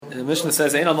The Mishnah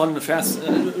says, "Ein almon nefras."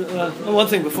 One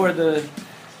thing before the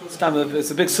stam, it's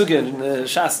a big sugya in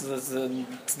Shas.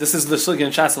 This is the sugya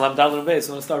in Shas. Lam Dalar Beis.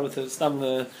 So I want to start with the stam,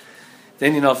 the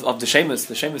Indian of the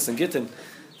Shemus and Gittin.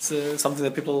 It's something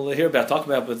that people hear about, talk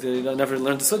about, but they never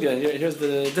learn the sugya. Here's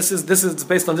the. This is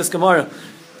based on this Gemara.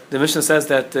 The Mishnah says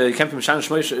that you can't be Mishan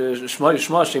Shema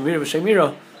Shemira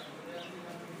v'Shemira.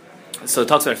 So it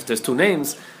talks about if there's two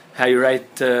names, how you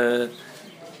write.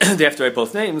 They have to write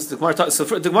both names. The Gemara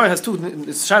the Gemara has two.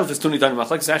 It's Shiloh has two nidanim.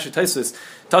 Like actually Taisus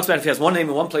talks about if he has one name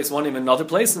in one place, one name in another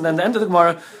place, and then the end of the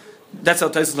Gemara. That's how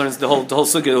Taisus learns the whole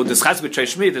sugya. This chaz b'trei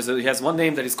shmi. He has one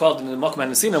name that he's called in the Makom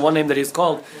HaNesina, one name that he's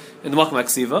called in the Makom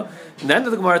HaKsiva. And the end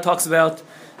of the Gemara talks about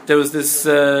there was this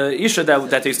Isha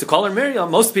that they used to call her Miriam.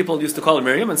 Most people used to call her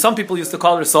Miriam, and some people used to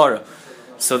call her Sarah.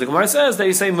 So the Gemara says that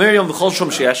you say Miriam v'chol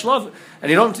shum sheyesh, and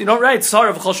you don't write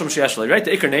Sarah v'chol shum sheyesh. You write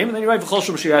the Iker name, and then you write v'chol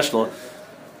shum sheyesh.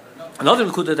 Another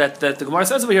nekuda that the Gemara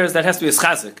says over here is that it has to be a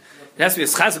schazik. It has to be a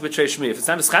schazik b'trei shmi. If it's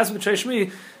not a schazik b'trei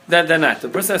shmi, then not. The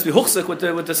person has to be huchzik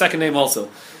with the second name also.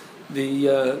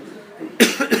 The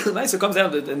nicer comes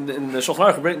out in the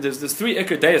Shulchan Aruch. There's three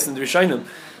Iker deis in the Rishonim.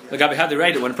 The Rabbi had to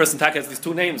write it when a person has these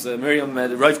two names. Miriam,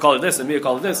 the Rav called it this, and Miriam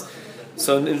called it this.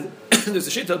 So there's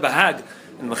a shita bahag.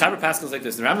 And Mechaber Pascals like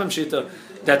this, the Rambam Shita,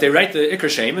 that they write the Iker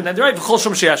Shem, and then they write V'chol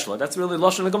Shum Sheyeshla. That's really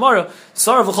Lashon the Gemara.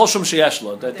 Sarah V'chol Shum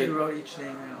Sheyeshla. That they wrote each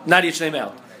name out. Not each name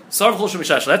out. Sarah V'chol Shum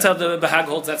Sheyeshla. That's how the Bahag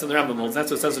holds, that's how the Rambam holds,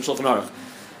 that's what it says in Shulchan Aruch.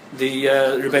 The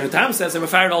Rebbeinu Tam says they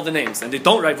referred all the names, and they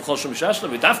don't write V'chol Shum Sheyeshla.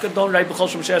 V'dafka don't write V'chol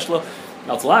Shum Sheyeshla.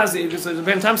 Al-Talazi, the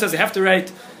Rebbeinu Tam says they have to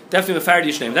write definitely referred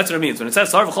each name. That's what it means. When it says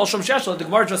Sarah V'chol Shum Sheyeshla, the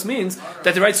Gemara just means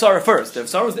that they write Sarah first. If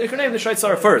Sarah was the Iker name, they should write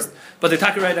Sarah first. But they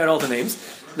write out all the names.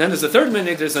 Then there's the third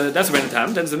minig, that's a random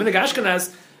time. Then there's the minig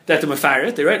Ashkenaz that the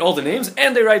Mefaret, they write all the names,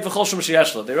 and they write V'chol Shum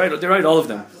Sheyeshla. They write all of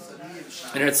them.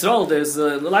 And in Etzrol, there's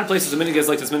a lot of places the minig is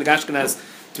like this minig Ashkenaz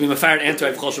to be Mefaret and to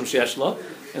write V'chol Shum Sheyeshla.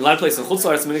 In a lot of places in Chutz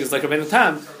La'aretz, the minig is like Rabbeinu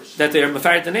Tam, that they are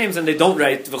Mefaret the names and they don't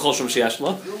write V'chol Shum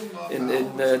Sheyeshla.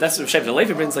 That's what Shev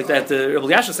Levi brings like that. Rabbi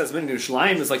Yasha says minig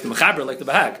Yerushalayim is like the Mechaber, like the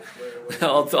Bahag.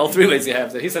 all three ways you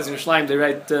have. He says in Yerushalayim they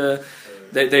write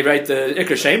they write the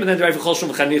Iker Shem and then they write V'chol Shum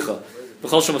Chanicha.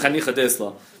 V'chol Shum Chanicha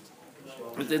Desla.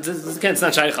 Again, it's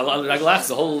not shaykh. It's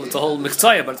a whole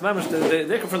miktzaya, but it's mamish.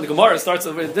 The Iker from the Gemara starts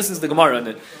over. This is the Gemara, and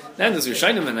then there's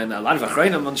Rishonim, and then a lot of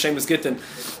Achrayim on Shemus Gittin.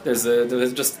 There was a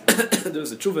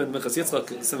tshuva in Mechas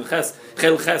Yitzchok Simches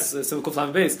Chel Ches Simkuf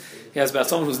Lam Beis. He has about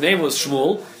someone whose name was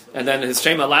Shmuel, and then his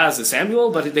Shem Alaz is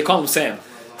Samuel, but they call him Sam.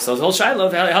 So the whole shaila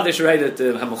of how they should write it,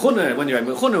 Hamachuna, when you write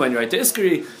Mechuna, when you write the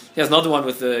Iskri. He has another one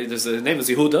with there's a name is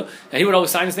Yehuda, and he would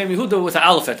always sign his name Yehuda with an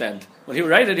Aleph at the end. When he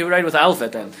would write it, with an Aleph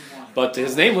at the end. But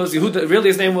his name was Yehuda. Really,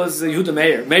 his name was Yehuda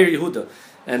Meir Yehuda,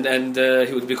 and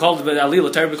he would be called Alil.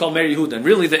 Would be called Meir Yehuda. And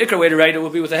really, the Iker way to write it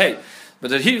would be with a Hey. But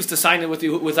that he used to sign it with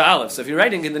the Aleph. So if you're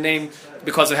writing in the name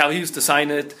because of how he used to sign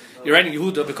it, you're writing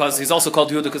Yehuda because he's also called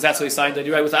Yehuda because that's how he signed it.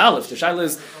 You write with the Aleph. The shaila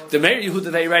is the Meir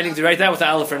Yehuda that you're writing. Do you write that with the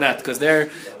Aleph or not? Because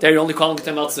they're only calling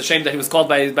him out. It's the shame that he was called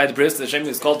by the bris. The shame he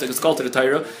was called to the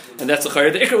Torah, and that's the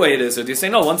Iker way it is. So do you say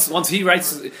no? Once he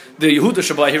writes the Yehuda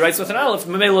Shabbat, he writes with an Aleph.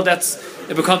 Memelo,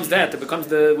 it becomes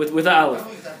with the Aleph.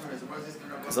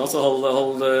 There's also a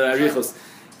whole arichos.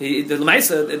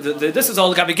 This is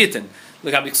all Gabi Gittin.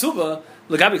 Gabi Ksuba,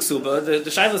 the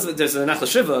Shaila, there's a Nachla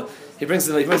Shiva. He brings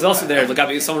also there.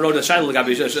 Someone wrote a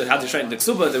Shaila. How to write in the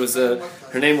Ksuba. There was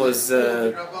her name was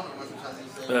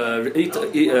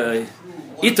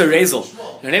Ita Rezel.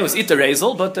 Her name was Ita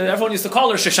Rezel, but everyone used to call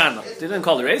her Shoshana. They didn't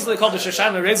call her Rezel. They called her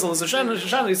Shoshana. Rezel is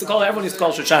Shoshana. They used to call her. Everyone used to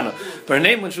call her Shoshana. But her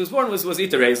name when she was born was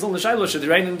Ita Rezel. And the Shaila, should they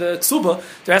write in the Ksuba?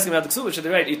 They're asking about the Ksuba. Should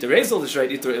they write Ita Rezel? Should they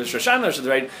write Ita Shoshana? Should they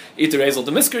write Ita Rezel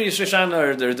the Miskri Shoshana?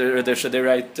 Or should they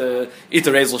write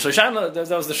Ita Rezel Shoshana? That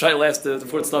was the Shaila last the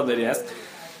fourth stub that he asked.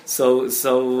 So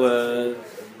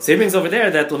he brings over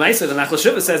there that Lamaisa, the Nachla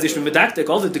Shiva says they should be medactic,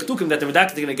 all the diktukim that the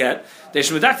medactic are going to get, they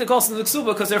should be medactic also in the Ksuba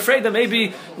because they're afraid that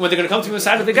maybe when they're going to come to the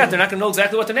side of the get, they're not going to know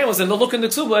exactly what the name was, and they'll look in the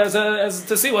Ksuba as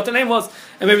to see what the name was,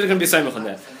 and maybe they're going to be Saimach on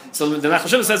that. So the Nachla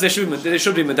Shiva says they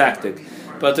should be medactic.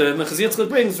 But Mechas Yitzchok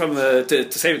brings from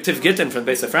to say Tiv Gittin from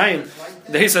Beis Ephraim,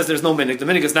 he says there's no minig. The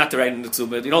minig is not to write in the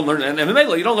Ksuba. You don't learn, and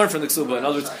you don't learn from the Ksuba. In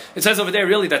other words, it says over there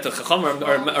really that the Chacham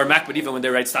are makbid even when they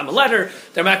write stam a letter,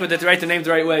 they're makbid that they write the name the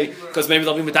right way because maybe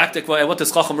they'll be medactic what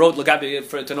this Chacham wrote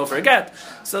Lagabi to know for a get.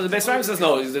 So the Beis Ephraim says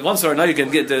no. The ones who are now you can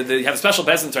get you have a special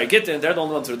bezin to write Gittin. They're the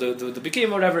only ones who are the bikim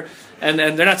or whatever, and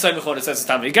they're not saying it says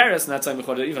stam Igaris, not saying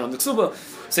even on the Ksuba.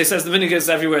 So he says the minig is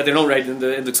everywhere. They don't write in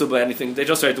the Ksuba anything. They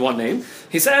just write one name.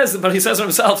 He says for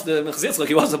himself, the Mechas Yitzchok,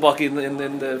 he was a baki in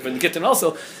the Gittin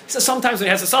also. He says sometimes when he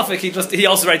has a suffix, he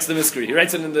also writes the Miskri. He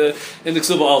writes it in the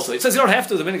Ksuba also. He says you don't have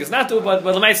to. The minig is not to, but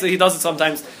Lamaisa he does it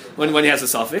sometimes when he has a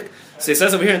suffix. So he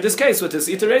says over here in this case with this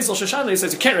Iterezel Shoshana, he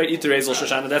says you can't write Iterezel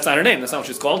Shoshana. That's not her name. That's not what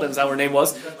she's called. That's not what her name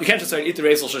was. You can't just write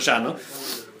Iterezel Shoshana.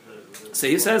 So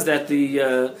he says that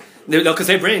because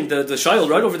they bring the shayl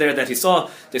right over there that they saw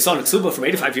an ksuba from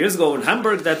 85 years ago in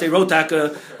Hamburg that they wrote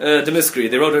the Demiskri.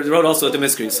 They wrote also a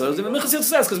Demiskri. So the Mechazil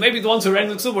says because maybe the ones who were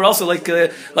writing the ksuba were also like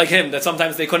him, that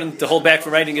sometimes they couldn't hold back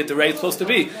from writing it the way it's supposed to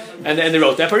be, and they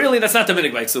wrote that. But really, that's not the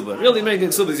minig by ksuba. Really, minig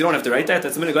ksuba is you don't have to write that.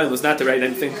 That's the minig was not to write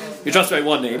anything. You just write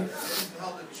one name.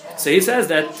 So he says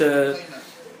that the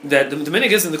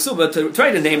minig is in the ksuba to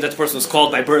write a name that the person was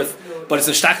called by birth, but it's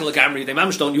a shtakel gamri. They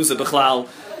mamish don't use it b'chlal.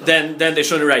 Then they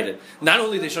shouldn't write it. Not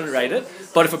only they shouldn't write it,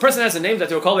 but if a person has a name that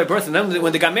they were called by birth, and then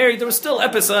when they got married, there was still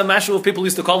epis mashu of people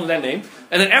used to call them that name,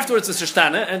 and then afterwards it's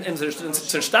shtana and it's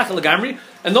shtakel gamri,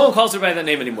 and no one calls her by that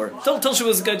name anymore. Till she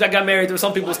got married, there were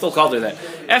some people who still called her that.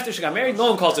 After she got married, no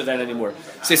one calls her that anymore.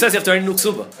 So he says you have to write a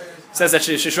nuksuba. He says that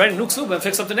she should write a nuksuba and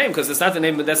fix up the name because it's not the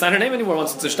name. That's not her name anymore.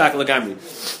 Once it's shtakel gamri.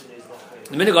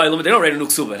 The minhag they don't write a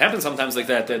nuksuba. It happens sometimes like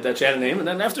that she had a name, and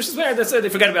then after she's married, that's it. They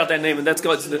forget about that name, and that's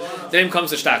the name comes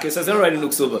to shtak. He says they don't write a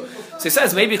nuksuba. So he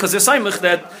says maybe because there's saimach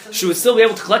that she would still be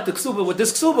able to collect the ksuba with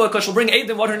this ksuba because she'll bring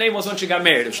eidim what her name was when she got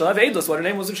married. If she'll have eidos what her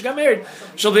name was when she got married,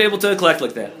 she'll be able to collect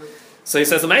like that. So he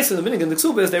says the ma'aseh in the minhag in the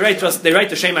ksuba is they write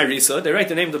the shem arisa, they write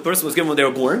the name the person was given when they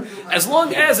were born, as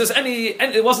long as there's any,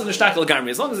 and it wasn't the shtakel gamri,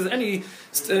 as long as there's any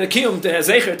kiyum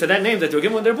zecher to that name that they were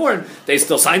given when they're born, they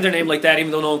still sign their name like that,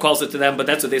 even though no one calls it to them, but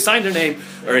that's what they signed their name.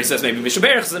 Or he says maybe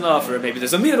mishaberach is enough, or maybe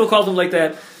there's a mir who called them like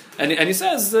that. And he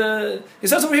says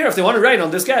over here if they want to write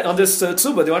on this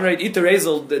ksuba, they want to write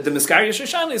Iterezel the Miskari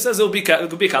Shoshana, he says it will be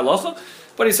kalocha,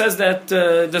 but he says that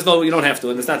there's no, you don't have to,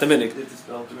 and it's not the minig. Did it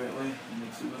spelled the right way in the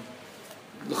ksuba?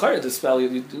 The spell,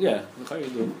 you do.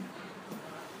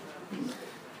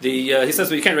 He says,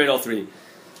 well, you can't write all three.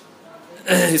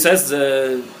 He says,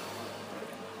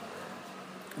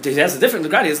 he has a different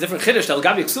chiddush. The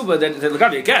Lagabi Ksuba, the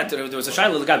Lagabi Get. There was a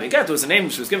Shaila Lagabi Get. There was a name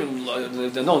she was given.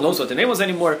 No one knows what the name was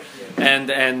anymore. And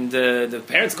the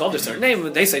parents called her a certain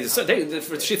name. They say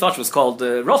she thought she was called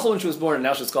Rachel when she was born, and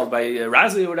now she's called by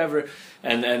Razi or whatever.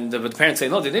 But the parents say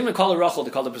no, they didn't even call her Rachel.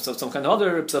 They called her some kind of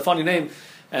other funny name.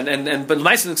 But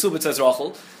Ma'aseh in the Ksuba it says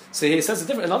Rachel. So he says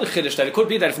another chiddush that it could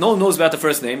be that if no one knows about the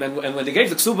first name, and when they gave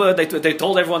the ksuba, they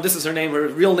told everyone this is her name, her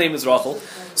real name is Rachel.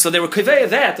 So they were kivei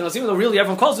that, and even though really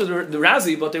everyone calls her the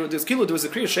Razi, but there was a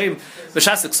kriya shame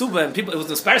b'shas the ksuba, and people it was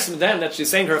inspiring them that she's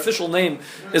saying her official name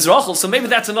is Rachel. So maybe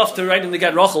that's enough to write in the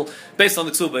get Rachel based on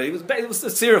the ksuba. It was the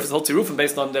siruf, the whole tirufim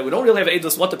based on that. We don't really have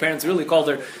edus what the parents really called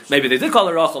her. Maybe they did call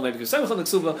her Rachel, maybe Kisamach on the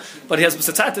ksuba, but he has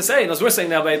b'satzat to say, and as we're saying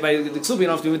now by the ksuba, you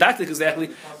don't have to be didactic exactly,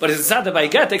 but it's sad that by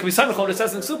get they can be samach what it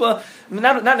says in the ksuba.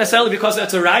 Not necessarily because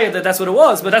that's a raya that's what it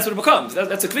was, but that's what it becomes.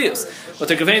 That's a kviyas. But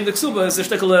the gevei in the ksuba is a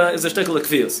shtickle of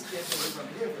kviyas.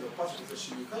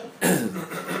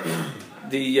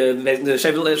 The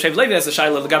Shev Levi has a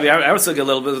shayla Gabi Arsug a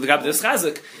little bit with the Gabi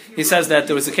Chazik. He says that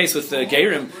there was a case with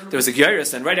Geirim. There was a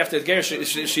Geiris, and right after the Geir,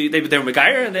 they were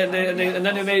Megair, and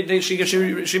then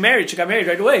she married. She got married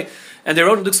right away, and they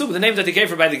wrote in the Ksuba the name that they gave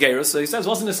her by the Geiris. So he says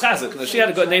wasn't this Chazik. She had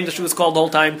a good name that she was called the whole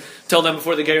time till then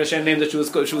before the Geiris. She had a name that she was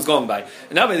going by,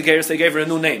 and now by the Geiris they gave her a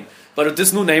new name, but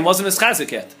this new name wasn't as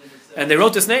Chazik yet, and they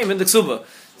wrote this name in the Ksuba.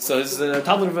 So his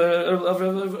Talmud of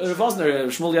Vosner,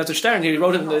 Shmuel Yatzer Stern, he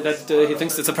wrote him that he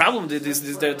thinks it's a problem. They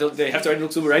have to write a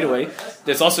Ksuba right away.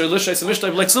 There's also a Lishai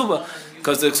Samishtai like Ksuba,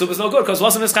 because the Ksuba is no good, because it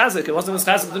wasn't Mischazik. It wasn't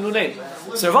Mischazik the new name.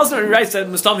 So Vosner writes that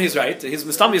Mustami is right.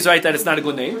 Mustami is right that it's not a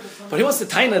good name, but he wants to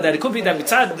taina that it could be that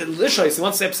Mitzad Lishai. He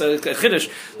wants to say a Chiddush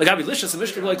like Abi Lishai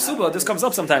Samishtai like Ksuba. This comes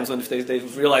up sometimes when if they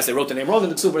realize they wrote the name wrong in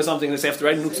the Ksuba or something, they have to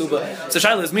write a new Ksuba. So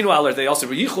Shaila is meanwhile are they also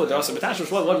Yichud, they're also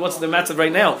B'Tashush. What's the matzah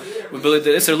right now? We believe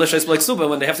the Isser Lishai like Ksuba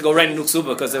when they have to go write a new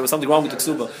Ksuba because there was something wrong with the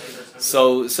Ksuba.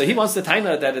 So he wants the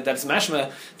taina that's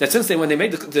mashma that since when they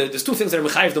made there's two things that are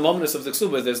mechayiv the momness of the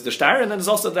Ksuba. There's the shtar and then there's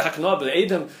also the haknah the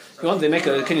edom. They make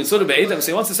a kinyan surah be edom. So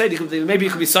he wants to say maybe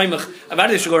it could be saimach. About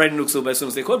they should go write a new Ksuba as soon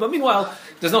as they could. But meanwhile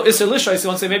there's no Isser Lishai. So he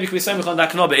wants to say maybe it could be saimach on the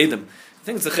haknah be edom. I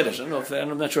think it's a chiddush. I don't know.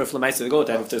 I'm not sure if Lamaisa they go with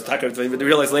that. If there's takar, they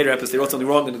realize later after they wrote something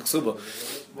wrong in the Ksuba.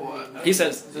 He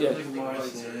says, yeah.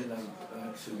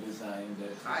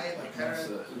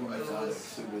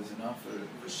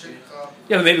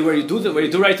 Yeah, but maybe where you do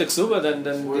write the ksuba, then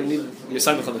you need your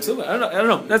samich on the ksuba. I don't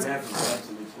know. That's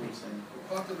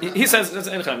he says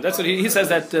that's what he says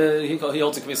that he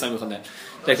holds a kvi samich on that.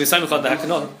 Like kvi samich on the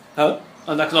haknah,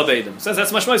 on the haknah beidim. Says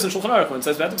that's mashmois in Shulchan Aruch when it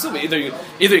says about the ksuba. Either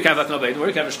you can have haknah beidim or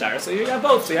you can have a shtar. So you have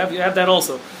both. So you have that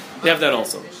also. You have that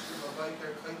also.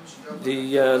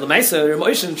 The Lemaisa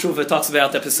Ramoshan Truva talks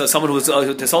about that someone who was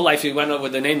his whole life he went over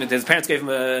the name. His parents gave him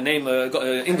a name,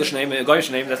 English name, a Goyish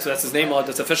name. That's his name.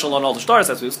 That's official on all the stars.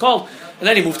 That's what he was called. And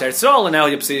then he moved to Israel, and now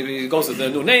he goes with the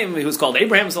new name. He was called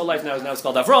Abraham his whole life. Now he's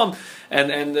called Avram.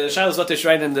 And Shalos what they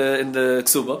write in the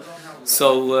Ksuba.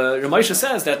 So Ramosha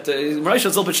says that Ramosha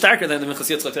is a little bit starker than the Minchas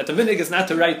Yitzchok. That the minig is not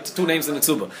to write two names in the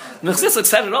Ksuba. Minchas Yitzchok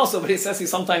said it also, but he says he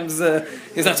sometimes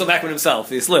he's not so back with himself.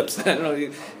 He slips.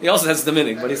 He also says the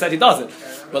minig, but he said he doesn't.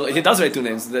 Well, he does write two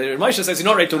names. Ramosha says you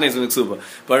don't write two names in the Ksuba.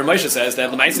 But Ramosha says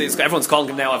that everyone's calling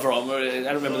him now Avram. I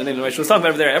don't remember the name. Ramosha was talking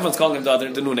over there. Everyone's calling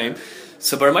him the new name.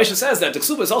 So Bar Moshe says that the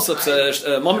Ksuba is also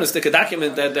a momentous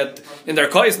document that in their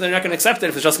kois they're not going to accept it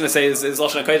if it's just going to say his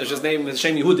Lashon HaKodesh, his name is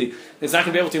Shem Yehudi. It's not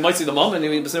going to be able to be mitzvah the moment.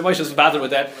 Bar Moshe is bothered with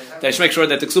that. They should make sure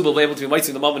that the Ksuba will be able to be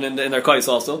mitzvah the moment in their kois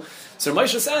also. So Bar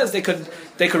Moshe says they could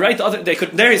write the other.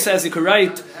 There he says you could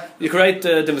write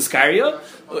the Miskaria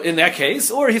in that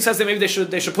case, or he says that maybe they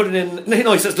should put it in.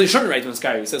 No, he says they shouldn't write the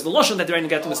Miskaria. He says the Lashon that they're going to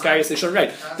get the Miskaria they shouldn't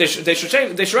write. They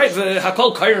should write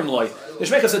Hakol Kairim Loy. They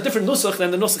should make us a different nusach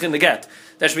than the nusach in the get.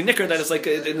 That should be nicker. That it's like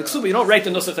in the Ksuba, you don't write the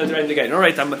nusach that they're writing the get. You don't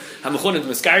write Hamachun and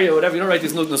Miskaria or whatever. You don't write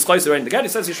these nuschos they're writing the get. He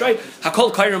says you should write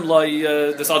Hakol Kairim Loy,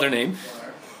 this other name.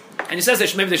 And he says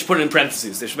maybe they should put it in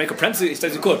parentheses. They should make a parenthesis. He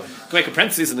says you could make a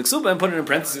parenthesis in the Ksuba and put it in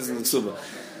parentheses in the Ksuba.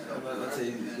 Let's say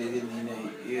they didn't.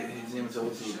 His name is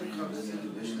always.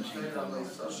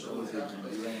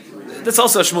 That's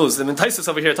also a shmuz. The Mentaisus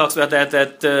over here talks about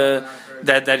that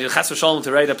Chas v'Shalom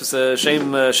to write up as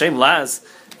shame Laz,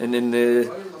 and in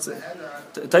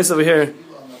Taisus over here,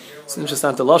 it's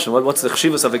interesting to Lashon. What's the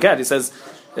chshivus of a get? He says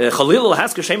Chalil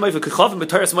hasker Shem v'Kechavim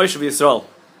b'Toras Moshe v'Yisrael.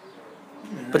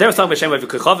 But they were talking about Shem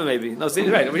V'Kechavim maybe. No, see,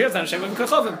 right over here it's not Shem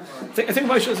V'Kechavim. I think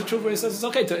Moshe is a truth where he says it's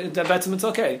okay to bet him it's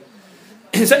okay.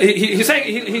 He's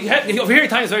saying over here.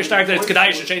 Times very stark that it's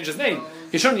Kedai should change his name.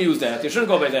 He shouldn't use that. He shouldn't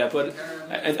go by that. But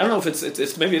I don't know if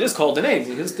it's maybe it is called the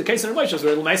name. It's the case in Moshe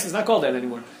where L'Maisa is not called that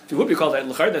anymore. If he would be called that in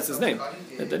L'char, that's his name.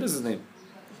 That is his name.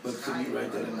 But could you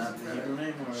write that in not the Hebrew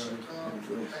name, or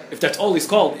if that's all he's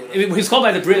called? He's called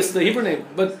by the Bris, the Hebrew name,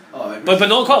 but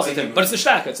no one calls it him. But it's the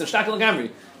Shtaka. It's the Shtaka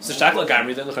Lagamri. It's the Shtaka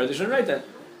Lagamri. Then L'char they shouldn't write that.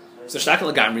 It's the Shtaka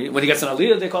Lagamri. When he gets an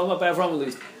Aliyah, they call him up by Avram at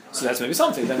least. So that's maybe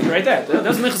something. Then you write that.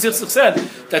 That's what Minchas Yitzchok said.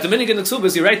 That the minig in the Ksuba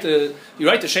is you write the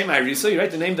Shem Harisa, you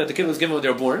write the name that the kid was given when they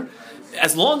were born.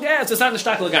 As long as it's not in the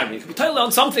Shtaka Lagamri. It could be titled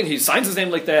on something. He signs his name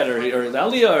like that, or the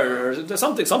Aliyah, or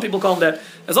something. Some people call him that.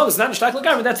 As long as it's not in the Shtaka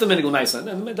Lagamri, that's the minig L'Maisa.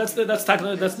 And that's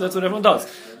what everyone does.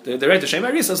 They write the Shem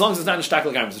Harisa as long as it's not in the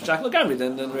Shtaka Lagamri. If it's Shtaka Lagamri,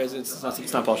 then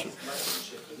it's not possible.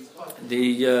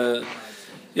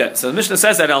 So the Mishnah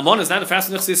says that Almon is not a fast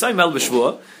enough to say Mel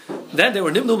B'Shvua. Then they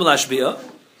were Nimnu Melashbia.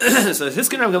 So his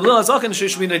kingdom Gamliel Azaken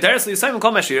should be Neidarsly Simon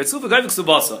Kol Mashir. Tzuva Gavik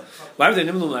Subasa. Why are they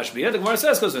Nimnu Melashbia? The Gemara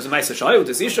says because there's a Ma'aser Shayu,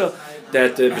 this Isha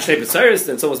that B'Shtei B'Tzeres,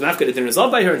 then someone was mafked it didn't resolve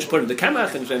by her, and she put it in the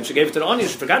kamach, and she gave it to the Ani.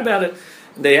 She forgot about it.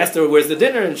 And they asked her, "Where's the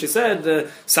dinner?" And she said,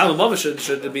 "Salmon Mama should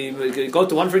go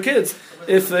to one of her kids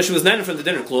if she was nanny from the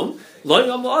dinner klum." When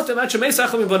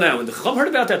the Chacham heard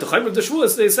about that, the Chacham of the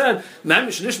Shavuos, they said, "Man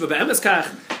mishnishba be'emeskach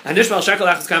and nishbal shekel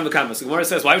achas kam b'kamas." The Gemara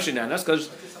says, "Why was she nanash?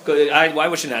 Why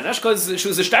was she nanash? Because she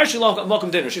was a shtar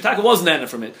shilom dinner. She was nana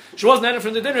from it. She was nana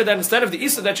from the dinner. Then instead of the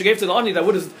isa that she gave to the ani, that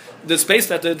would have the space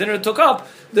that the dinner took up.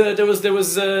 There was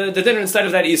the dinner instead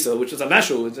of that isa, which was a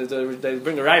mashu. They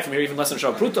bring a rye from here, even less than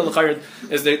shal pruta. L'chayr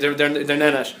is they're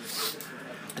nanash.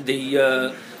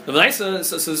 The Melaisa,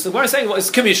 so what I'm saying is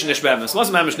Kamish Nish Be'emes. It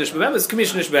wasn't Mamish Nish Be'emes, it's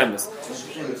Kamish Nish Be'emes.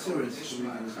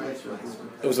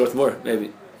 It was worth more,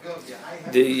 maybe.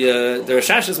 The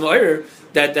Rashash is Mo'er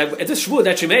that at this shvu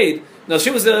that she made, no,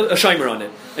 she was a shimer on it.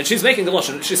 And she's making the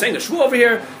Lashon. She's saying the shvu over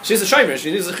here, she's a shimer.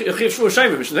 She needs a chiv shvu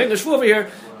shimer. She's making the shvu over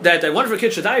here that one of her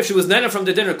kids should die if she was nana from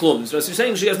the dinner klum. So she's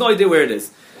saying she has no idea where it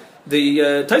is. The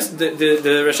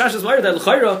Rashash is Mo'er that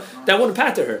L'chayra, that wouldn't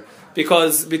patter her.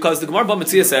 Because the Gemara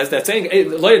B'Metzia says that saying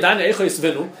Lo Yadana Eichos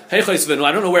Vinu,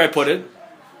 I don't know where I put it.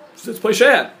 It's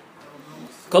Pesheya.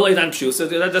 Kol Yadana Pshu, so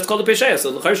that's called a Pesheya.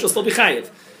 So the Chayyim should still be Chayiv.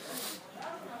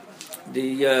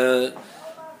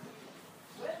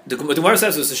 The Gemara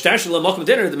says it was the Shtar Shila Mokum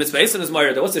dinner. The Mitzvah Eisen is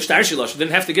Moira. What's the Shtar Shila? She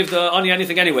didn't have to give the Ani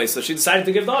anything anyway, so she decided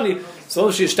to give the Ani.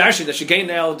 So she's Shtar Shila that she gained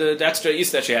now the extra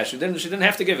East that she has. She didn't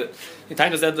have to give it. In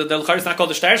time is that the L'char is not called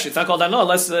the Shtar Shila. It's not called Ano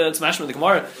unless it's mashma in the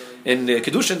Gemara in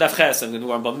Kedushin Daf Ches and in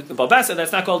Babasa.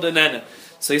 That's not called the Nana.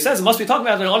 So he says it must be talking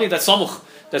about an Ani that's Samuch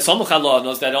that Samach law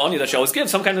knows that the ani that she always gives,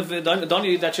 some kind of the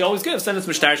ani that she always gives, then it's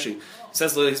Mishtarshi. He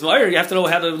says, he's Ma'ir, you have to know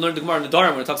how to learn the Gemara in the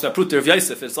Dharma when it talks about Pruter of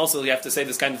Yosef. It's also, you have to say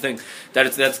this kind of thing,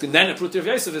 that's then a Pruter of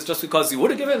Yosef is just because you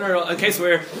would have given, or a case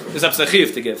where there's a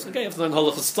Psachiv to give. Okay, you have to learn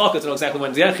Halachas Tzedakah to know exactly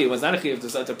when's the Echi, when's not Echi.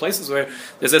 There's other places where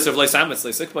there's this sort of like Sametz,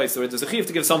 like sick place, where there's a Chiv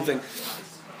to give something. It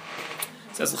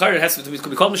says, it has to be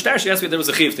called Mishtarshi, has to be there was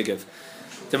a Chiv to give.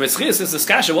 The Metzchias is the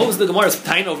Skasha. What was the Gemara's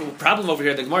problem over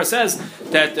here? The Gemara says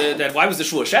that why was the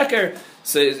Shua Sheker?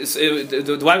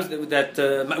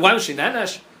 Why was she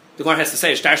Nanash? The Gemara has to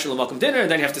say Shtar Shalom Malkum dinner,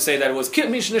 and then you have to say that it was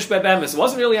Mishnish Beb Emes. It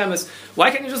wasn't really Emes. Why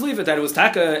can't you just leave it that it was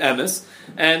Taka Emes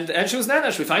and she was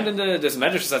Nanash? We find in there's a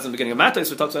medrash says in the beginning of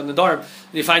Matos, we talked about in the Dharm,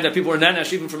 you find that people were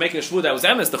Nanash even for making a Shvu that was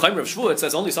Emes. The Chaimer of Shvu, it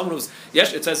says only someone who's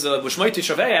Yesh. It says Bushmoiti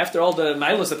Shaveh after all the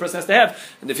Milos the person has to have,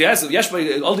 and if he has Yesh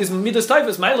all these Midas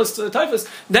Taifas, Milos Taifas,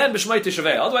 then Bushmoiti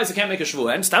Shaveh. Otherwise, he can't make a Shvu.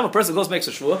 And Stam a person goes makes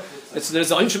a Shvu.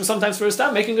 There's an Einshim sometimes for a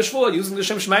Stam making a Shvu, using the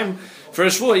Shem Shemaim for a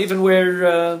Shvu, even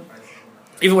where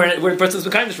the person's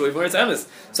been kind of shvua, even where it's emes.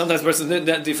 Sometimes persons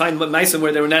define meisim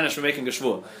where they were nanash for making a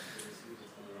shvua.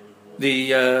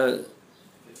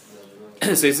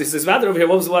 So he says rather over here.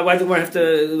 Why did we have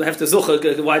to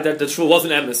zucha? Why that the shvua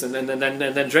wasn't emes, and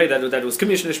then Dre that it was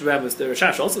commissioned for emes. The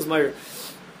Rashash also is meir.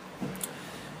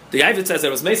 The Yavit says there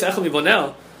was meis echel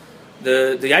mibonel.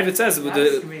 The Yavit says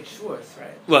they made shuas,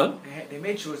 right? What? They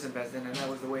made shuas in Bezdin, and that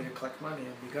was the way to collect money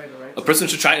and be good, right? A person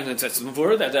should try, and it's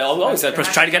before that always said, a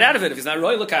person try to get out of it. If he's not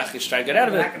roy lokach, he should try to get out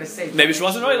of it. Maybe she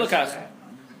wasn't roy lokach.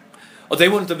 Oh, they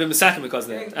wouldn't have been misakim because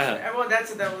of that. Everyone, that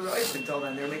was always until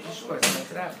then. They were making shuas, and that's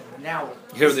what happened. But now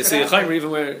here they see a chaymer even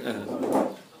where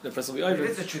the person will be over.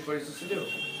 It is the truth. What he's supposed to do?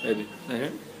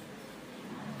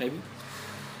 Maybe.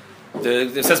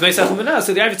 It says meisach now.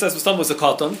 So the Yavit says Stam was a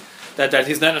cotton. That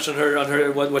he's nanash on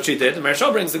her what she did. And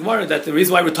Marshal brings the Gemara that the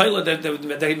reason why we're toilet that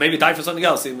they maybe died for something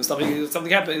else.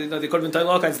 Something happened. They could have been toilet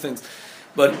all kinds of things.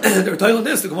 But they were toilet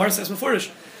this. The Gemara says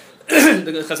Mefurish.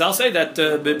 The Chazal say that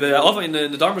in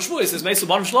the Dharma Shvu it says Meisu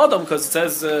Barim Shladam because it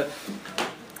says in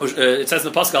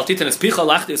the Pascal Titan is Picha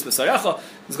Lachtis Besayacha.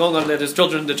 It's going on that the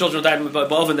children died by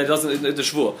Boehm that doesn't the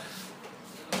Shvu.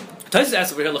 Taisus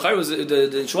asked over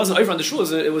here. She wasn't over on the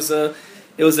Shvu.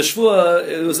 It was a shvua.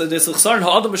 It was this chsaron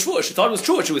ha'adam shvua. She thought it was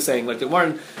true what she was saying. Like the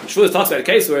Gemara shvua talks about a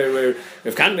case where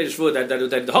Rav Kahn made a shvua that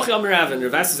the Hachi Amirav and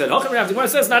Rav Asi said Hachi Amirav. The Gemara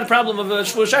says it's not a problem of a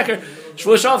shvua sheker,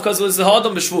 shvua shav because it was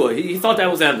ha'adam shvua. He thought that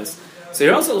was emes. So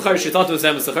here also she thought it was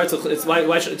emes. It's why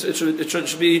it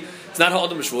should be. It's not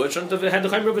ha'adam shvua. It shouldn't have had the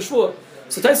chaymer of a shvua.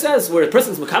 So Tais says where a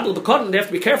person's makabel b'kodin, they have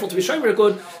to be careful to be shomer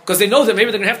good because they know that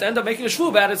maybe they're going to have to end up making a shvua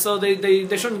about it. So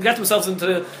they shouldn't get themselves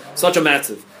into such a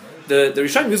matziv. The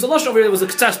Rishonim used the lashon over here. It was a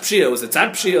k'tzas pshia. It was a tzad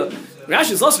pshia.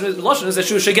 Rashi's lashon is that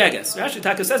she was shegeges. Rashi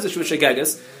Taka says that she was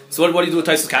shegeges. So what do you do with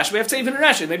Taisus Kash? We have to say even in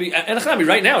Rashi. Maybe Enochnami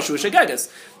right now she was shegeges,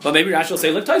 but maybe Rashi will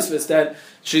say like Taisus that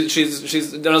she's.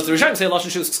 The Rishonim say lashon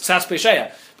she was k'tzas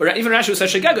pesheya. But even Rashi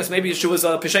says shegeges. Maybe she was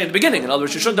a pesheya in the beginning. In other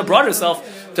words, she shouldn't have brought herself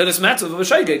to this matzav of a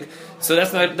shegeg. So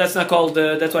that's not called.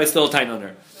 That's why it's still a tain on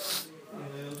her.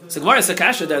 So Gemara says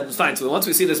Kasha that's fine. So once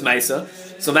we see this Maisa,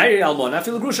 so Mary Almona, I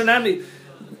feel grusha nami.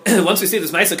 Once we see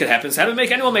this Maisa could happen, so how do we make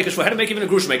anyone make a shvua? How do we make even a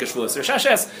grush make a shvua? So Rashash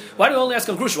asks, why do we only ask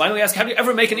on grush? Why don't we ask, how do you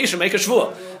ever make an isha make a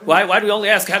shvua? Why do we only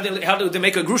ask, how do they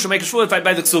make a grush make a shvua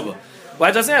by the ksuba? Why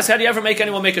doesn't it ask, how do you ever make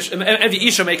anyone make every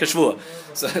isha make a shvua?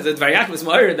 So the Varyakim is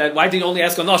more that why do you only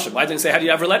ask on noshim? Why didn't say, how do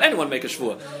you ever let anyone make a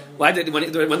shvua? Why did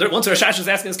once Rashash is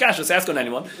asking his kash, let's ask on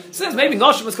anyone? He says maybe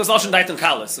noshim is because noshim died in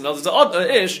kalas. In other words, the odd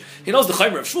ish, he knows the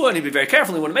chaymer of shvua and he'd be very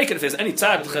careful. He wouldn't make it if there's any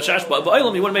tzad chashash but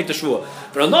ba'olam he wouldn't make the shvua.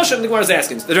 But on noshim the Gemara is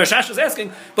asking, the Rashash is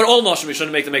asking, but all noshim he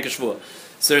shouldn't make a shvua.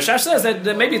 So Rashash says that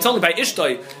maybe it's only by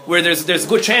Ishtoi where there's a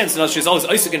good chance. You know, she's always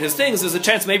Isaac in his things. There's a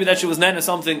chance maybe that she was Nana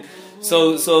something.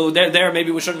 So there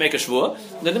maybe we shouldn't make a shvua.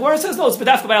 Then the Gemara says no, it's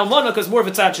bedafka by Almana because more of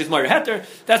a tzad she's more heter.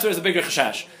 That's where there's a bigger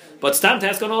chashash. But stam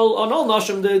task on all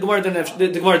noshim the Gemara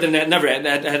didn't never had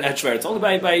shver. It's only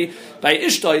by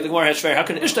Ishtoi the Gemara had shver. How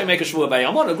can Ishtoi make a shvua by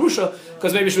Almana grusha?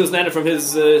 Because maybe she was Nana from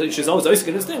his. She's always Isaac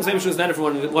in his things. Maybe she was Nana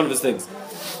from one of his things.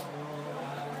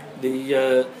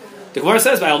 The Gemara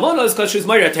says by Almana is because she's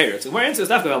Mayra Terer. So the Gemara answers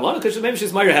not by Almana because maybe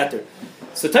she's Mayra Hatter.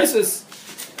 So Taisus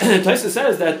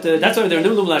says that that's why they're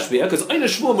Nimlum Lashbia because Aina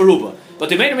Shvua Maruba. But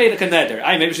they made a neder.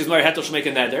 Maybe she's Mayra Hatter. She'll make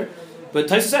a neder. But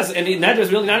Taisus says and the neder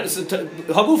is really not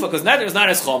Hagufa because neder is not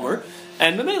as chomer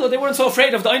And Mamela, they weren't so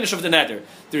afraid of the einish of the neder.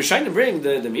 The Rishonim bring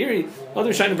the Miri. What the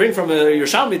Rishonim bring from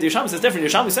Yerushalmi? The Yerushalmi says different.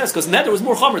 Yerushalmi says because neder was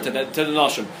more chomer to the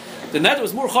nashim. The neder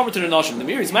was more chomer to the nashim. The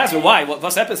Miri's master. Why?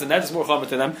 What's happens? The neder is more chomer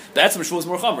to them. The etzem shvu is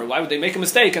more chomer. Why would they make a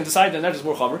mistake and decide the neder is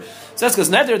more chomer? So that's because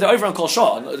neder they're over on kol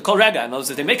shah, kol rega. And if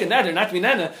they make a neder not to be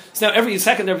neder, so now every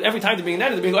second, every time they're being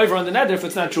neder, they're being over on the neder. If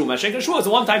it's not true, Mashenk and shvu is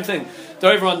a one-time thing.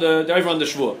 They're over on the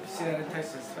shvu. See that in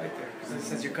Texas right there because it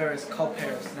says your car is called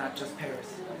Paris, not just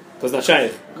Paris. Because not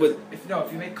shaykh. If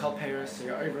you make call Paris, so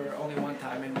you're over only one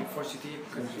time and we force you to eat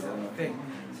because it's a thing.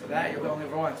 So that you'll be only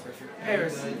over once. But if you're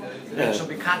Paris, then she'll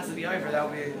be constantly over. That'll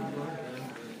be.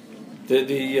 The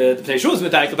Pnei Shuv's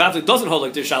medayik, the Bavli doesn't hold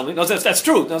like the Yerushalmi. No, that's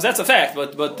true. No, that's a fact.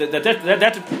 But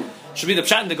that should be the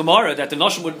pshat in the Gemara that the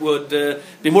Noshim would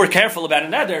be more careful about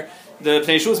an neder. The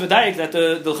Pnei Shuv's medayik that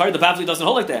the Bavli doesn't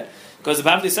hold like that because the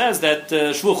Bavli says that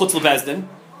shvu chutz lebezdin.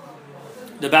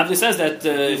 The Bavli says that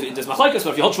if there's machlokes,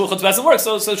 but if you hold shvu chutz bezdin works,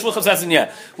 so shvu chutz bezdin,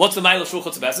 yeah. What's the mile of shvu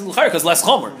chutz bezdin? L'chayr, because less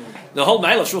chomer. The whole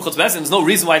mile of shvu chutz bezdin, there's no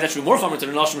reason why that should be more chomer to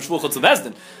the noshim shvu chutz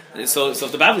bezdin. So if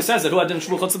the Bavli says that who had done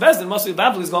shvu chutz bezdin, must be the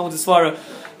Bavli is going with this far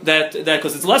that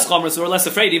because it's less chomer, so we're less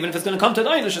afraid. Even if it's going to come to the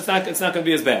einish, it's not going to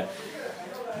be as bad.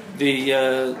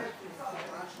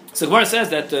 So Gemara says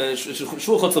that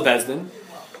shvu chutz bezdin,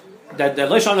 that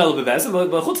leishon el bebezdin,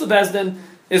 but chutz bezdin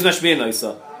is mashbiya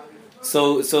noisa.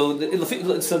 So the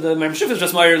Memshif is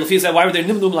just more. Lefi said, why were they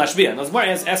nimnum lashbia? Now, Gemara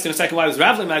asking a second why was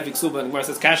Ravli magvik suba, and Gemara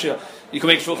says kasha, you can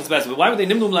make shvuchot bezdin, but why were they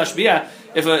nimnum lashbia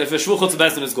if a shvuchot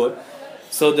bezdin is good?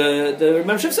 So the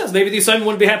Memshif says maybe the Yisraelim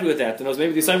wouldn't be happy with that.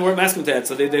 Maybe the Yisraelim weren't asking that,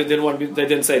 so they didn't want to be, they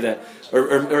didn't say that.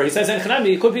 Or he says in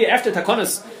Chanami, it could be after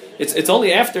Takonis. It's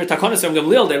only after Takonis from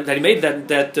Gamliel that he made that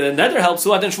neder helps.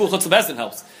 So then shvuchot bezdin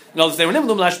helps. In other words, they were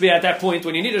nimnum lashbia at that point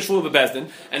when you need a shvuch bezdin,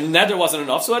 and neder wasn't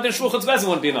enough. So then shvuchot bezdin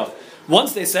wouldn't be enough.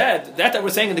 Once they said that we're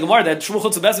saying in the Gemara that shvuch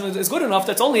chutz bezdin is good enough,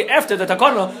 that's only after the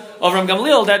takana of Ram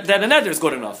Gamliel that a neder is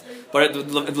good enough. But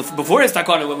before his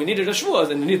takana, when we needed a shvuch,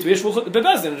 and we needed to be a shvuch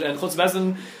bezdin, and chutz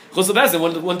bezdin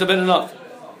wouldn't have been enough.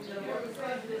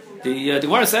 The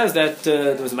Gemara says that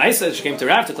there was a Maisa, she came to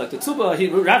Rav to collect the tzuba.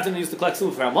 Rav didn't use to collect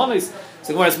tzuba for Harmonis. So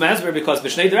the Gemara is masber because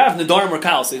b'shnei the Rav, the Dorim were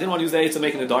kal, so he didn't want to use the eights of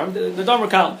making the Dorim. The Dorim were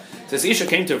kal. So Isha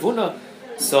came to Ravuna.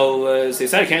 So he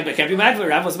said, it can't be magvah.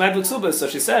 Rav was magvah ksubas. So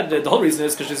she said, the whole reason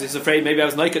is because she's afraid maybe I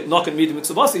was knocking me to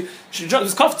mitzubasi. She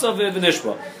was kofts of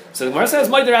v'nishba. So the Gemara says,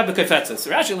 Ma'id Rabbi Kaifetzes.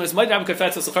 So Rashi learns Ma'id Rabbi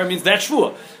Kaifetzes. The means that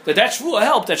shvua. That shvua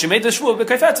helped. That she made the shvua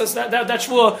b'kaifetzes. That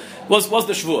shvua was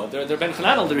the shvua. They're Ben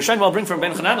Chananel. The Rishonim will bring from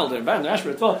Ben Chananel. They're Ben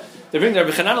Ashbert. They bring their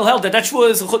Ben Chananel held that shvua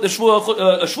is a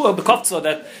shvua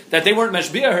b'koftzah that they weren't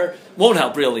meshbia her won't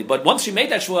help really. But once she made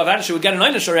that shvua, she would get an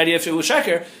einish already if it was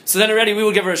sheker. So then already we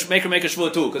would give her make a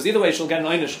shvua too. Because either way she'll get an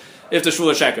einish if the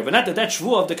shvua is sheker. But not that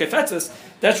shvua of the kaifetzes,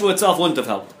 that shvua itself wouldn't have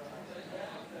helped.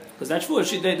 Because that shvua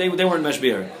they weren't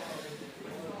meshbia her.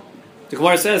 The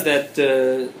Gemara says that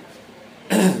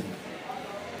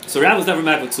so Rav was never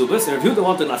mad with Ksubas, and Rav Yehuda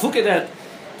wanted Lafuke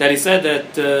that he said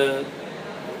that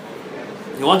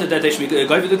he wanted that they should be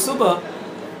goy with the Ksuba.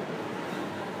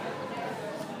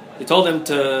 He told them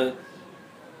to.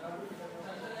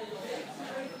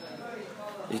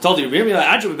 He told the Yirmiyah,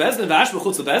 "Adju bebezdin v'ash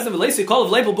b'chutz bebezdin v'leisi kol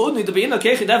of label budni to be in a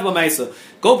kechi dev b'meisa.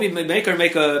 Go be make a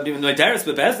noideres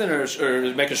bebezdin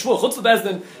or make a shvuah chutz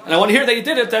bebezdin." And I want to hear that you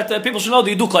did it. That people should know that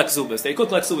you do collect subas. They could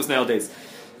collect subas nowadays.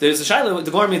 There's a shaila.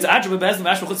 The Gemara means adju bebezdin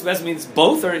v'ash b'chutz bebezdin means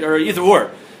both or either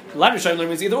or. A lot of Rishonim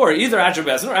means either or. Either adju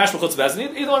bebezdin or ash b'chutz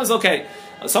bebezdin. Either one is okay.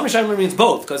 Some Rishonim means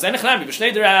both because enechnami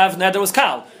b'shnei derav neder was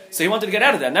kal. So he wanted to get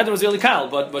out of that. Neder was really kal,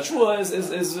 but shvua is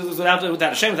without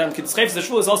a shame. Without kitzchayf, the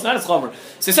shvua is also not as chomer.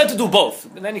 So he said to do both,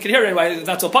 and then you can hear it why it's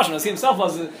not so passionate as he himself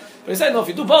was. But he said no, if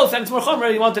you do both, then it's more chomer.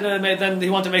 He wanted to make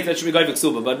that should be goyvik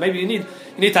suba, but maybe you need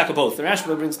to taka both. The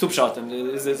Rashba brings two pshat, and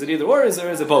is it either or is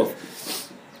it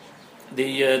both?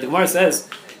 The Gemara says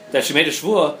that she made a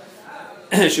shvua.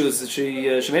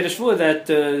 she made a shvua that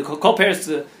kol pairs.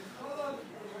 The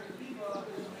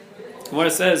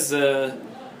Gemara says.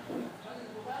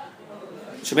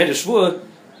 She made a shvua.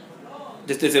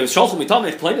 This is sholchum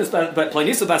mitamech plainis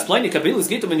bas plaini kabilas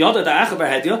gitum in yada da achaber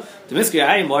hedia the miski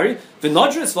ayim mari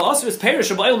v'nodris v'asris perish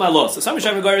shabayil malos. So some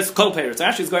Rishonim regards kol perish.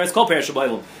 Actually, it's regards kol perish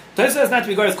shabayil. Tais says not to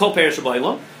be regards kol perish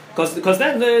shabayil because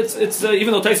then it's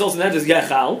even though Tais also net is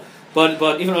yechal,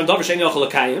 but even on davar sheni yochel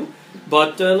akayim,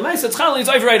 but l'meis it's chal, it's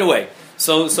over right away.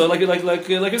 So like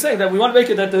you're saying that we want to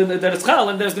make it that it's chal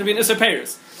and there's going to be an iser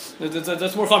perish.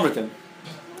 That's more chomer than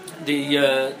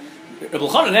the. Rabbi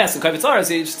Chanan asks in Kavitzaras,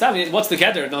 he just tell me what's the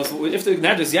gather? If the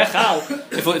neder is yechal,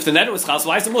 if the neder was chal, so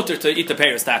why is the mutter to eat the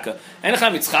pears taka? And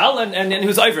it's chal, and he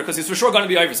was over because he's for sure going to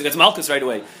be over, so he gets malchus right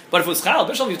away. But if it was chal,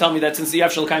 Bishlam, you tell me that since the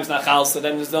Yav Shalkaim is not chal, so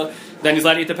then he's allowed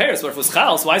to eat the pears. But if it was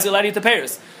chal, so why is he allowed to eat the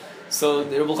pears? So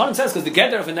the Rabbi Chanan says because the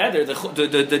gather of a neder,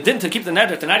 the din to keep the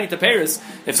neder to not eat the pears,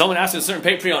 if someone asks a certain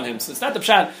pri on him, so it's not the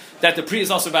pshat that the pri is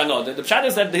also bad. No, the pshat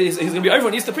is that he's going to be over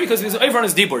and eats the pri because he's over on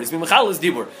his dibur. He's being mechal his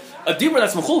dibur. A dibur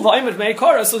that's mechul va'ayim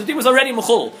meikara, so the dibur is already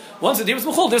mechul. Once the dibur is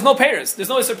mechul, there's no pears. There's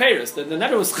no iser pears. The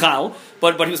neder was chal,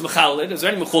 but he was mechal. It was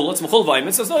already mechul. It's mechul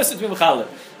va'ayim. So there's no iser to be mechal.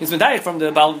 He's been dying from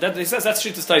the bal. That he says that's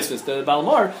shittus taisvis. The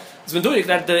balmor has been doing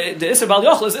that. The iser bal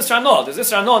yochel is isra no. There's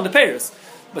isra no on the pears.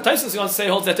 But Taisus wants to say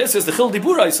holds that this is the chil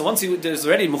diburai. So once there's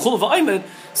already mechul va'ayim,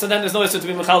 so then there's no iser to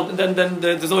be mechal. Then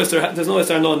there's no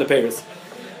iser no on the pears.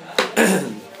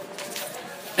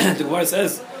 The Gemara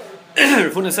says.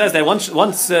 Rafuna says that once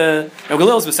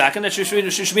Galil was besaken that she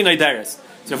should be neideres.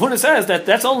 So Rafuna says that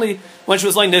that's only when she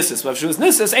was like nissus. But if she was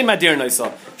nissus, ain't madir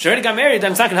noisa. If she already got married,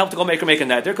 then it's not going to help to go make a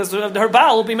neder because her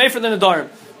baal will be made for the nedarim.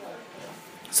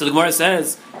 So the Gemara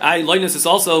says, "I loy nissus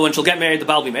also when she'll get married, the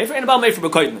baal will be made for, and the baal made for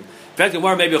bekoidman." In fact, the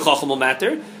Gemara maybe a chacham will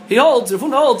matter. He holds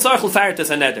Rafuna holds tzarchul fartas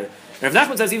a neder. And Rav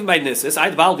Nachman says even by nissus,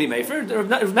 the baal will be made for.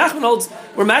 Rav Nachman holds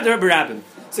we're matter barabim.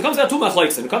 So it comes out two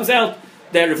machlokes. It comes out.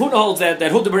 That Rav Huna holds that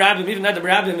who the barabim, even that the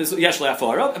barabim is yesh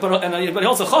le'afara, but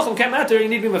also chacham can't matter. You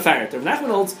need to be mefaret. Rav Nachman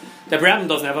holds that barabim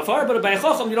doesn't have afara, but by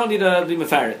chacham you don't need to be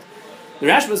mefaret. The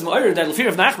Rashi was ma'or that the fear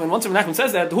of Nachman. Once Rav Nachman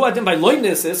says that who adim by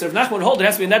loyness is Rav Nachman hold there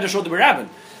has to be a neder shod the barabim.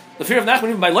 The fear of Nachman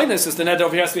even by loyness is the neder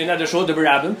over here has to be a neder shod the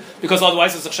barabim because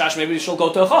otherwise it's a chash maybe she'll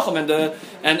go to a chacham and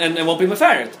won't be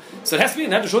mefaret. So it has to be a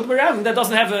neder shod the barabim that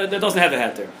doesn't have a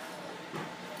heter.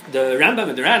 The Rambam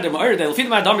and the Random are they'll feed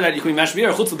my dumber that you can be mashmir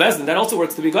or chutz bezdin. That also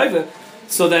works to be goyve.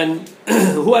 So then,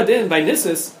 who adin by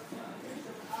nissus?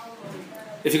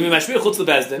 If you can be mashmir chutz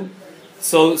bezdin,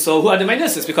 so who adin by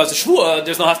nissus? Because the shvua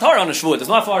there's no haftar on the shvua. There's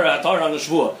no haftar on the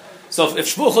shvua. So if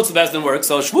shvua chutz bezdin works,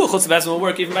 so shvua chutz bezdin will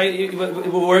work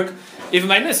even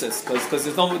by nissus because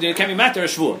there's no there can't be matter a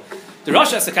shvua. The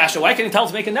Rosh has a kasha. Why can he tell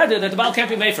to make a neder that the baal can't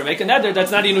be made for? Make a neder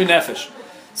that's not inu nefesh.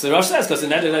 So the Rosh says because the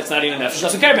neder that's not even nefesh, she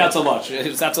doesn't care about so much.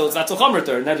 It's not so chomer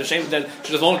to her. Neder shame that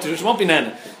she won't be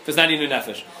neder if it's not even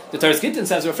nefesh. The Torah's Gittin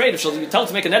says we're afraid if she'll tell her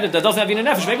to make a neder that doesn't have even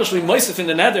nefesh, maybe she'll be moisef in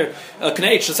the neder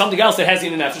kneit to something else that has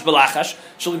even nefesh belachash.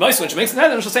 She'll be moisef when she makes the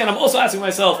neder and she'll say, and I'm also asking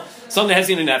myself something that has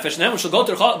even nefesh. And then when she'll go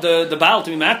to the baal to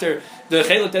be matter the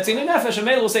chelik that's even nefesh, and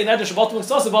maybe will say neder shabatul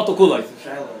muksas batul kulay.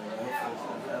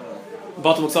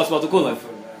 Batul muksas batul kulay.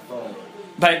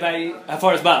 By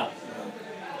hafaras baal.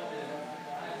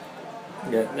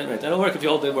 Yeah, right. That'll work if you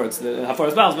hold the words. The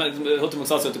hafaras baal is hutum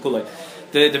muksas to kulay.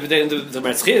 The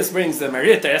Merzchias brings the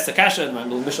Marit, the Esakasha, and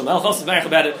Mishal Melchos is very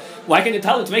about it. Why can you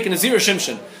tell it to make a Nazir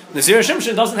Shimshon? Nazir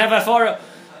Shimshon doesn't have Afara.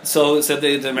 So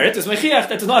the Marit is Mechiach,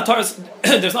 that there's not a Taurus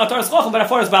Chochem, but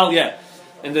Afaras Baal, yeah.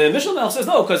 And the Mishal Melch says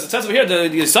no, because it says over here,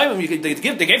 the assignment, they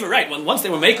gave it right. Once they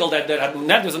were makel, that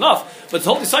neder was enough. But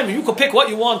the whole assignment, you could pick what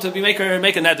you want to be make a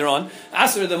neder on.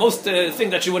 Aser, the most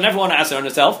thing that you would never want to aser on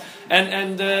herself.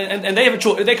 And they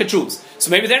have they could choose.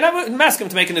 So maybe they're never asking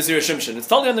to make a Nazir Shimshon. It's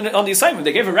totally on the assignment.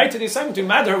 They gave a right to the assignment to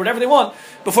mad her whatever they want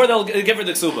before they'll give her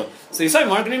the ksuba. So the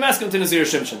assignment aren't going to be asking to Nazir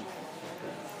Shimshon.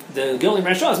 The Gilling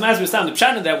Rashah is Mazir down the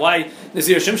pshat that why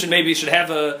Nazir Shimshon maybe should have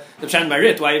the pshat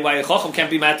Marit, why a Chacham can't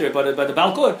be matter, but the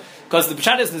Baal could. Because the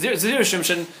pshat is Nazir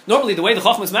Shimshon. Normally, the way the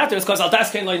Chacham is matter is because Aldas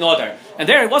came like Nodar, and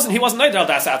there he wasn't Nodar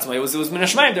Aldas Atzma. It was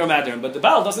Minashmaim they were matter, but the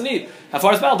Baal doesn't need. As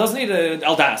far as Baal doesn't need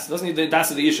Aldas, doesn't need the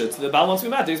Das of the Ishut. The Baal wants to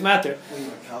be matter. He's matter.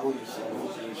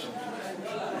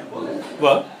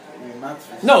 What?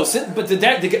 No, but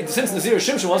since Nazir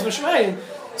Shimshon was Minashmaim,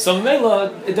 so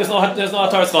Mela there's no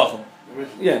Ataras Chacham.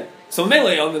 Yeah, so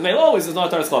Mela always is not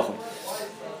Taras Chacham.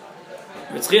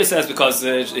 Mitzchia says because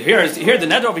here the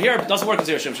neder over here doesn't work with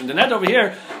Zir Shimshon. The neder over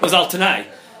here was Al Tanai.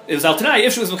 It was Al Tanai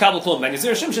if she was Makabel Klum. By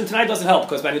Zir Shimshon, Tanai doesn't help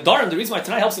because by Nedarim, the reason why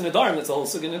Tanai helps in Nedarim, it's a whole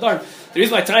sugya in Nedarim. The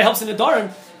reason why Tanai helps in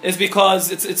Nedarim is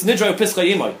because it's Nidra Pischa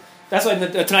Yimoy. That's why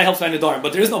Tanai helps by Nedarim.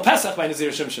 But there is no Pesach by Nazir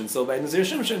Shimshon. So by Nazir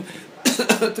Shimshon,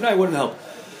 Tanai wouldn't help.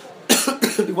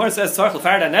 The Gemara says Tzarech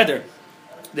L'Farad Neder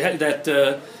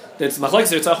that. It's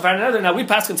machlokes or tzarech l'farad neder. Now we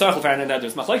pass on tzarech l'farad neder.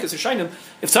 It's machlokes or shaynim.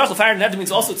 If tzarech l'farad neder means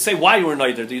also to say why you were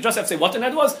neder. Do you just have to say what the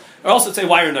neder was, or also to say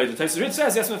why you're neder? Taisir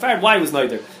says yes, l'farad why was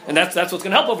neder, and that's what's going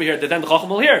to help over here. That then the chacham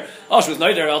will hear, oh, she was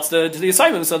neder, else the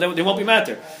assignment, so they won't be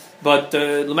matter. But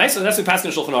l'maisa that's we pass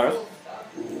in Shulchan Aruch.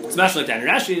 It's much like that.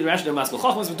 Rashi the Maskal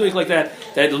Chachmas would do it like that.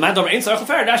 That the man ain't tzarech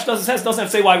l'farad. Rashi doesn't have to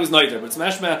say why he was neder, but it's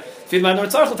mashma. If the man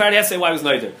tzarech l'farad, he has to say why he was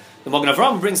neder. The Mogen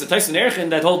Avram brings the Tyson Erchin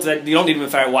that holds that you don't need to be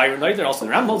fair why you're neder. Also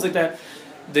the Ram holds like that.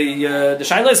 the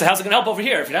shaila is how's it going to help over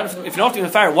here? If you don't have to be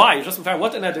mefared, why? You just mefared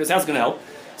what the neder is. How's it going to help?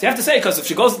 So you have to say, because if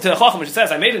she goes to the Chacham and she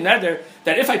says, I made a neder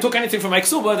that if I took anything from my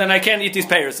ksuba, then I can't eat these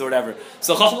payers or whatever.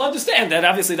 So Chacham will understand that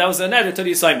obviously that was a neder to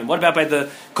the assignment. What about by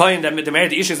the kohen that the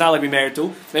married, the ish is not like be married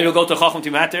to? Maybe we'll go to Chacham to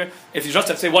matter. If you just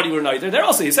have to say what you were neder, there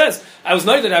also he says, I was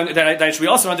neder that I should be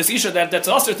also on this isha that's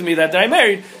also to me that I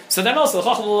married. So then also the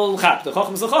Chacham will chap. The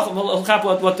Chacham is the Chacham will chap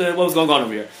what was going on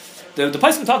over here. The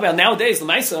place we talk about nowadays, the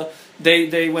Maisa,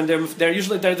 they when they're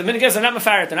usually the minhag is they're not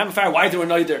mefared. They're not mefared. Why they were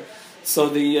neder? So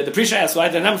the Prisha asks why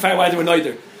they're not mefared. Why they were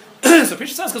neder? So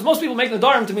Prisha says because most people make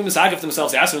nedarim to be misagif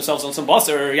themselves. They ask themselves on some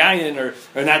basar or yayin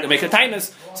or not to make a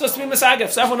tainus. So it's to be misagif.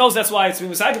 So everyone knows that's why it's to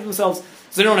be misagif themselves.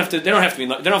 So they don't have to be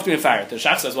mefared. The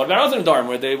Shach says what about other nedarim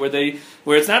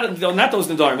where it's not those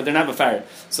nedarim but they're not mefared.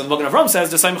 So the Boehm of Ram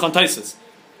says the same chantaisis.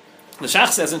 The Shach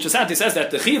says, interesting, he says that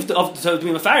the chiv to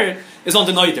be mefared is on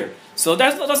the noider. So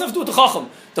that doesn't have to do with the Chacham.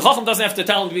 The Chacham doesn't have to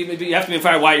tell him you have to be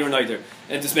mefared why you were noider.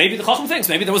 And this maybe the Chacham thinks,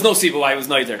 maybe there was no siba why he was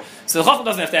noider. So the Chacham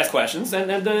doesn't have to ask questions,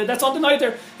 and that's on the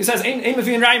noider. He says, Ein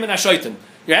mevin raim and ashaitim.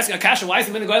 You're asking a kasha, why is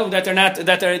the minhag that they're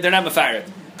not mefared?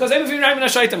 Because Ein mevin raim and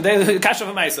ashaitim, they kasha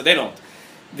of a so they don't.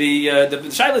 The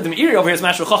shaila the meiri over here is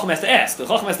mashal Chacham has to ask. The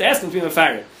Chacham has to ask him to be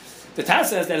mefared. The Taz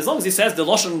says that as long as he says the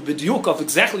lashon b'diuk of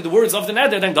exactly the words of the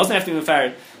neder, then it doesn't have to be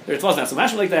mefared. There it was not so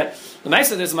much like that. The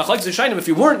Maisa there's a machlokes Rishonim. If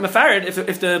you weren't mefared,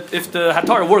 if the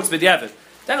hatar works b'diavad,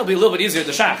 then it'll be a little bit easier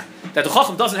to shach. That the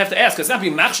chacham doesn't have to ask. It's not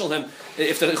being machshel him.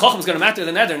 If the chacham is going to matter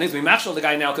the neder, it needs to be machshel the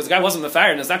guy now because the guy wasn't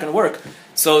mefared and it's not going to work.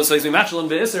 So he's being machshel in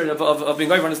the iser of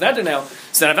being over on his neder now.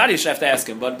 So then Avadi should have to ask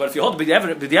him. But if you hold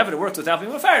b'diavad it works without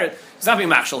being mefared, he's not being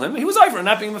machshel him. He was over and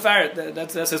not being mefared.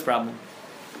 That's his problem.